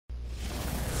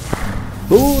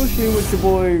Bullshit with your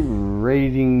boy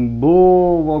Raging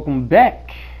Bull. Welcome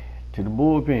back to the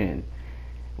bullpen.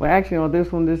 Well, actually, on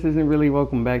this one, this isn't really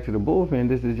welcome back to the bullpen.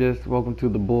 This is just welcome to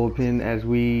the bullpen as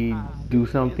we do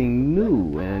something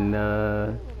new. And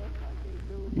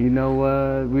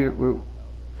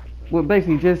we're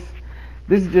basically just,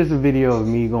 this is just a video of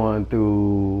me going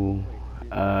through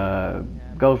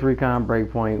Ghost Recon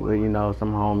Breakpoint with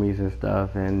some homies and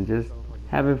stuff, and just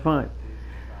having fun.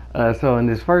 So in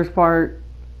this first part,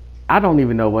 I don't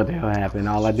even know what the hell happened.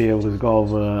 All I did was go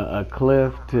over a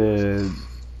cliff to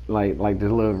like this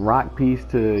little rock piece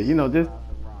to just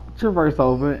traverse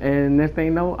over, and next thing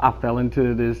you know, I fell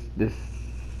into this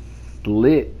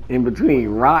slit in between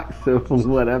rocks or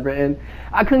whatever, and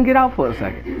I couldn't get out for a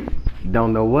second.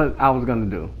 Don't know what I was gonna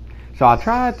do. So I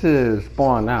tried to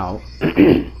spawn out,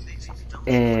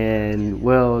 and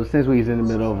well, since we was in the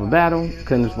middle of a battle,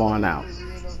 couldn't spawn out,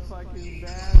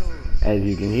 as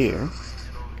you can hear.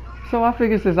 So I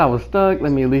figured since I was stuck,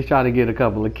 let me at least try to get a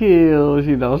couple of kills,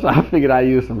 so I figured I'd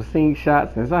use some sync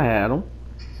shots since I had them.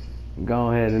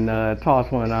 Go ahead and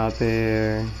toss one out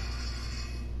there.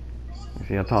 Let's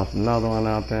see, I tossed another one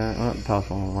out there. Toss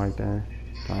one right there.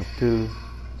 Toss two.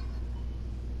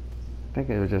 I think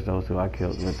it was just those two I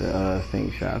killed with the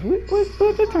sync shots.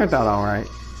 It turned out alright.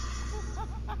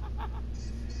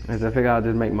 As I figured I'd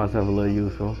just make myself a little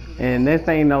useful. And next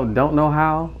thing you know, don't know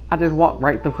how, I just walked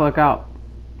right the fuck out.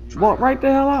 Walk right the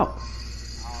hell out.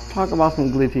 Talk about some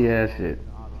glitchy ass shit.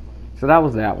 So that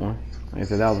was that one. Like I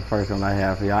said, that was the first one I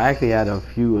had for y'all. I actually had a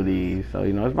few of these, so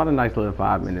it's about a nice little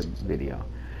 5-minute video.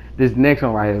 This next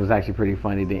one right here was actually pretty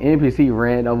funny. The NPC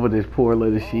ran over this poor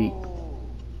little sheep.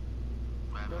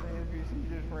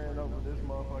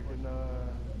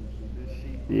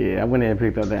 Yeah, I went in and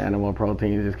picked up the animal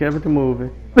protein and just kept it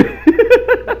moving.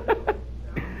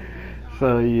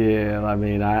 So yeah, I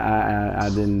mean, I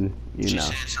didn't,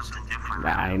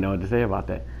 I didn't know what to say about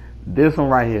that. This one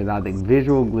right here, I think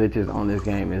visual glitches on this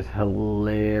game is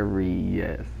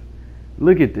hilarious.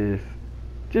 Look at this.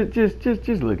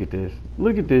 Just look at this.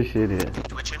 Look at this shit here.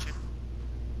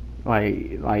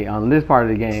 Like on this part of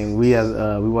the game, we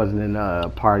wasn't in a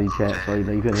party chat, so you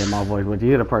couldn't hear my voice, but you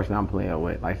hear the person I'm playing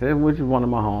with. Like I said, which is one of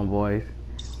my homeboys.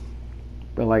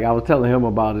 But like I was telling him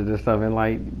about it and stuff, and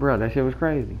like, bro, that shit was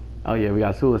crazy. Oh yeah, we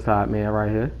got Suicide Man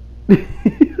right here.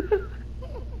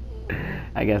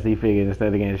 I guess he figured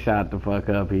instead of getting shot the fuck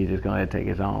up, he's just gonna take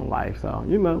his own life. So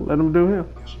let him do him.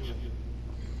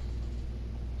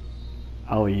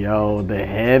 Oh yo, the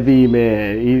heavy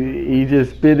man. He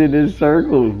just spinning in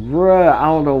circles, bruh. I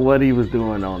don't know what he was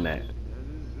doing on that.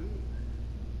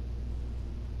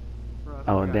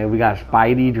 Oh, then we got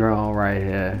Spidey drone right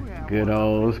here. Good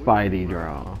old Spidey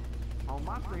drone.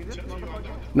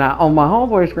 Now on my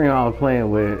homeboy screen I was playing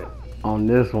with, on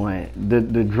this one,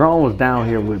 the drone was down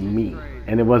here with me,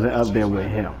 and it wasn't up there with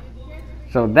him.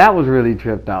 So that was really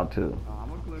tripped out too.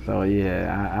 So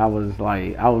yeah, I was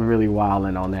really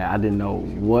wilding on that. I didn't know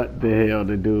what the hell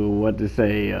to do, what to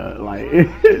say.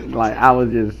 Like I was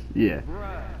just, yeah.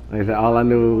 Like I said, all I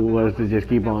knew was to just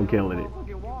keep on killing it.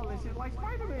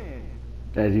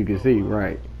 As you can see,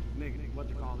 right.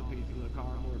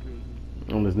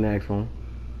 On this next one.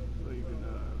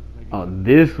 Oh,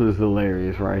 this was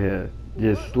hilarious right here.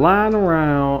 Just sliding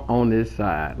around on this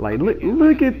side. Like,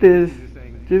 look at this.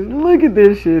 Just look at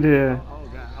this shit here.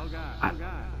 I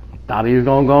thought he was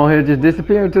gonna go ahead and just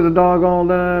disappear into the doggone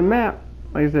map.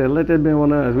 Like I said, let that be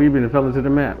one of us. We've been fell into the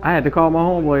map. I had to call my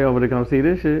homeboy over to come see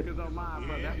this shit.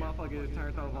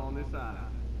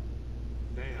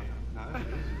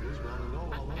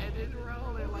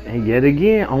 And yet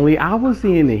again, only I was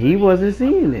seeing it. He wasn't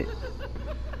seeing it.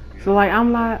 So like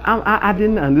I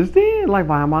didn't understand. Like,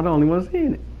 why am I the only one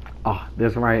seeing it? Oh,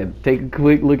 this one right here. Take a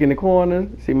quick look in the corner.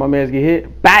 See my man get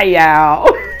hit. Bye-yow.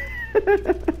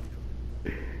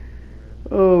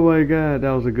 Oh my god, that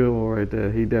was a good one right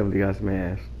there. He definitely got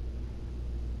smashed.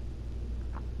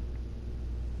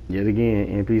 Yet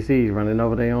again, NPCs running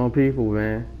over their own people,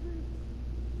 man.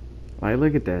 Like,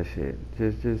 look at that shit.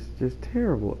 Just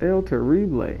terrible. El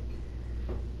terrible.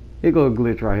 Here goes a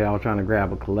glitch right here. I was trying to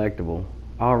grab a collectible.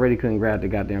 I already couldn't grab the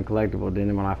goddamn collectible.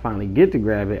 Then when I finally get to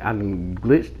grab it, I done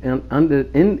glitched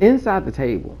inside the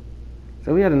table.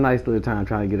 So we had a nice little time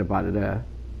trying to get up out of there.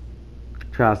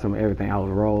 Tried some of everything. I was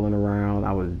rolling around.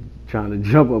 I was trying to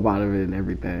jump up out of it and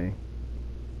everything.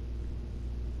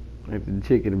 Like the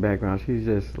chick in the background, she's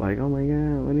just like, oh my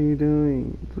god, what are you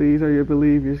doing? Please hurry up and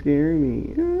leave, you're scaring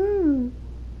me.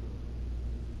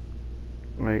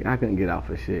 Like, I couldn't get out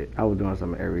for shit. I was doing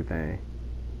some of everything.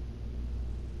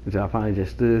 Until I finally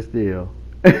just stood still.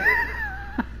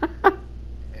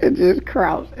 And just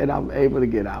crouched, and I'm able to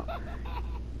get out.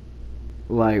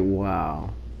 Like, wow.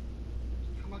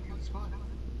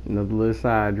 Another little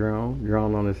side drone.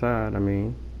 Drone on the side, I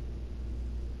mean.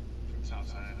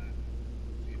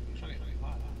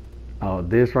 Oh,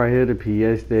 this right here, the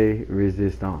pièce de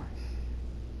résistance.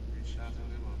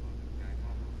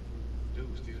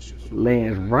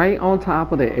 Lands right on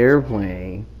top of the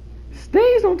airplane.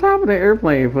 Stays on top of the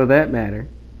airplane for that matter.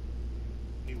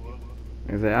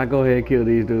 And say, I'll go ahead and kill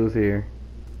these dudes here.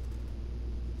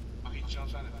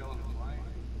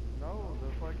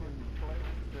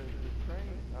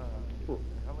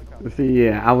 See,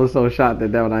 yeah, I was so shocked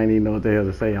at that one, I didn't even know what the hell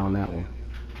to say on that one.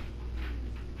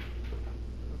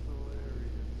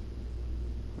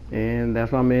 And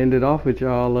that's why I'm gonna end it off with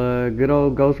y'all. Good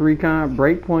old Ghost Recon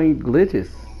Breakpoint glitches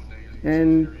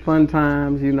and fun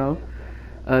times, you know.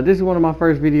 This is one of my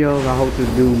first videos. I hope to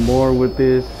do more with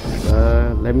this.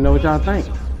 Let me know what y'all think.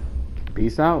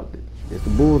 Peace out. It's the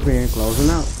Bullpen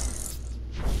closing out.